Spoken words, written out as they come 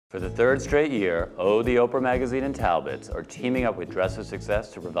For the third straight year, O, the Oprah magazine, and Talbots are teaming up with Dress for Success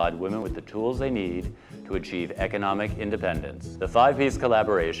to provide women with the tools they need to achieve economic independence. The five-piece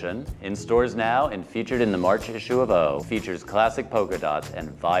collaboration, in stores now and featured in the March issue of O, features classic polka dots and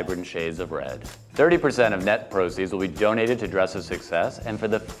vibrant shades of red. 30% of net proceeds will be donated to Dress for Success, and for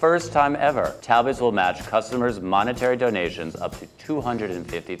the first time ever, Talbots will match customers' monetary donations up to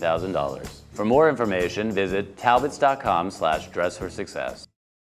 $250,000. For more information, visit talbots.com/dressforsuccess.